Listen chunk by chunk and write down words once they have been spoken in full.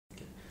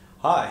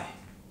Hi,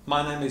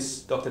 my name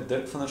is Dr.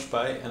 Dirk van der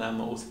Spey and I'm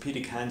an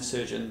orthopedic hand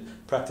surgeon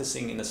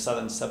practicing in the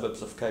southern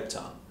suburbs of Cape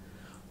Town.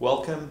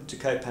 Welcome to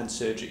Cape Hand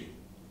Surgery.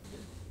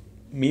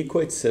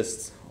 Mucoid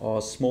cysts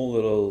are small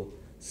little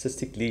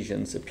cystic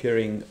lesions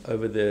appearing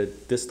over the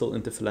distal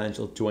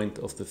interphalangeal joint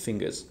of the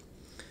fingers.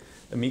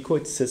 A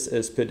mucoid cyst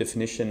is per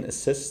definition a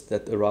cyst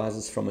that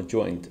arises from a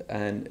joint,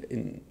 and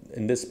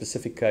in this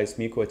specific case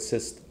mucoid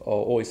cysts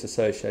are always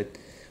associated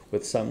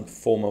with some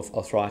form of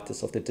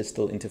arthritis of the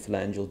distal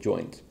interphalangeal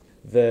joint.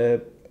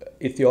 The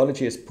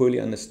etiology is poorly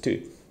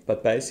understood,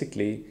 but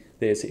basically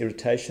there's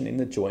irritation in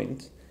the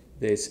joint,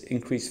 there's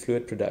increased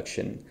fluid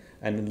production,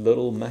 and a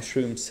little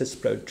mushroom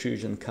cyst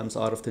protrusion comes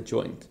out of the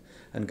joint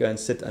and go and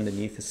sit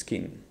underneath the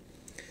skin.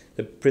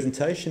 The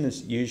presentation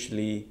is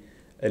usually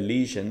a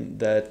lesion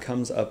that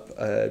comes up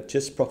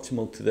just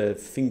proximal to the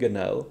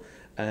fingernail,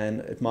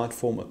 and it might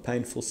form a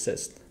painful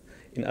cyst.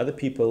 In other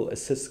people, a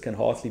cyst can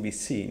hardly be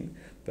seen,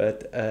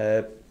 but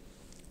a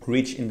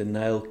ridge in the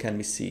nail can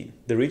be seen.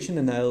 The ridge in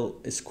the nail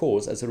is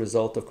caused as a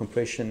result of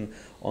compression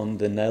on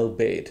the nail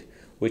bed,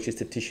 which is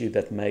the tissue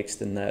that makes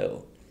the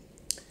nail.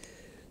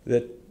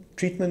 The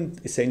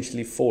treatment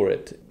essentially for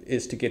it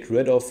is to get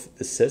rid of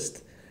the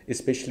cyst,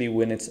 especially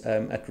when it's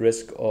at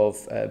risk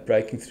of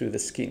breaking through the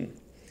skin.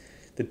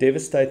 The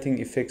devastating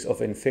effects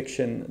of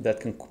infection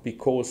that can be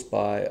caused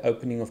by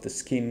opening of the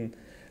skin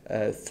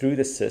through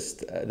the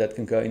cyst that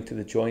can go into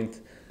the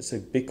joint is a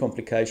big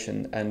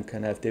complication and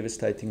can have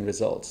devastating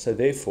results. So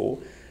therefore,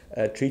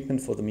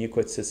 treatment for the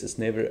mucoid cyst is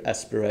never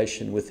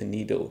aspiration with a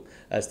needle,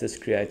 as this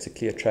creates a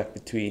clear track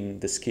between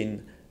the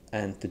skin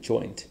and the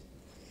joint.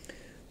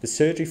 The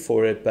surgery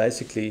for it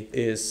basically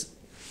is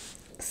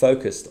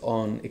focused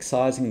on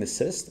excising the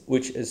cyst,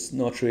 which is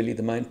not really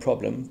the main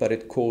problem, but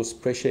it causes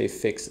pressure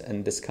effects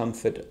and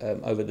discomfort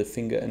over the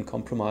finger and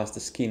compromise the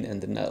skin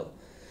and the nail.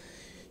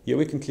 Here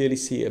we can clearly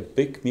see a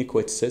big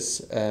mucoid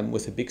cyst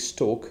with a big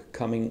stalk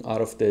coming out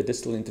of the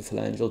distal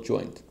interphalangeal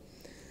joint.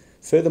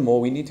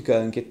 Furthermore, we need to go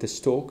and get the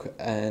stalk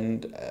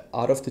and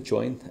out of the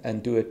joint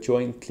and do a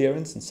joint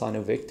clearance and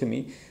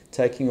synovectomy,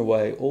 taking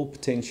away all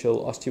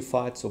potential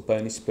osteophytes or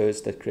bony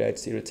spurs that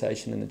creates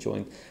irritation in the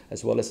joint,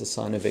 as well as a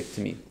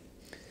synovectomy.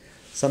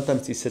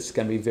 Sometimes these cysts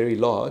can be very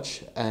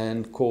large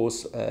and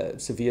cause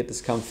severe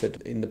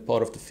discomfort in the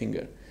part of the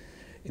finger.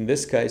 In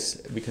this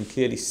case, we can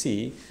clearly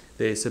see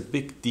there's a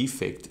big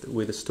defect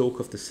where the stalk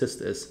of the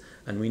cyst is,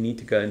 and we need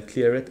to go and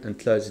clear it and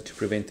close it to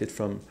prevent it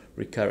from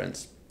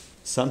recurrence.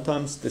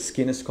 Sometimes the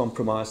skin is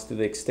compromised to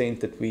the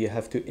extent that we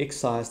have to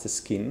excise the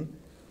skin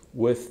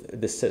with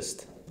the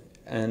cyst,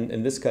 and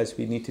in this case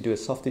we need to do a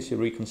soft tissue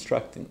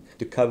reconstructing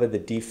to cover the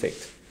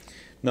defect.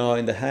 Now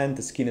in the hand,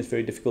 the skin is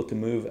very difficult to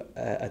move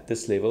at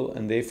this level,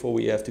 and therefore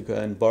we have to go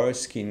and borrow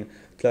skin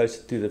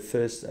closer to the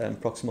first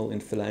proximal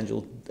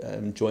interphalangeal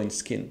joint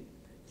skin.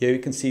 Here you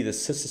can see the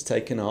cyst is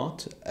taken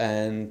out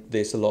and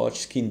there's a large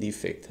skin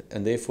defect,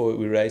 and therefore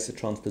we raise the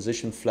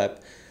transposition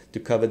flap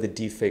to cover the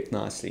defect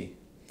nicely.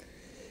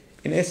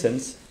 In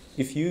essence,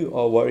 if you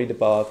are worried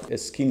about a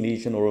skin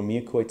lesion or a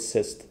mucoid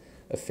cyst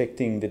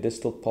affecting the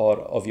distal part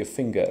of your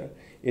finger,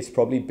 it's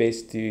probably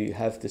best to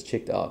have this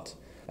checked out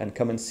and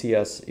come and see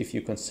us if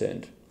you're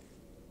concerned.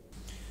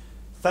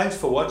 Thanks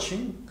for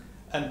watching,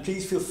 and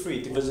please feel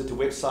free to visit the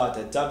website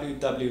at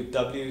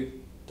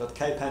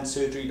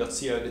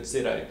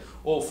www.capehandsurgery.co.za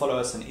or follow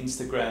us on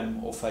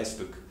Instagram or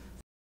Facebook.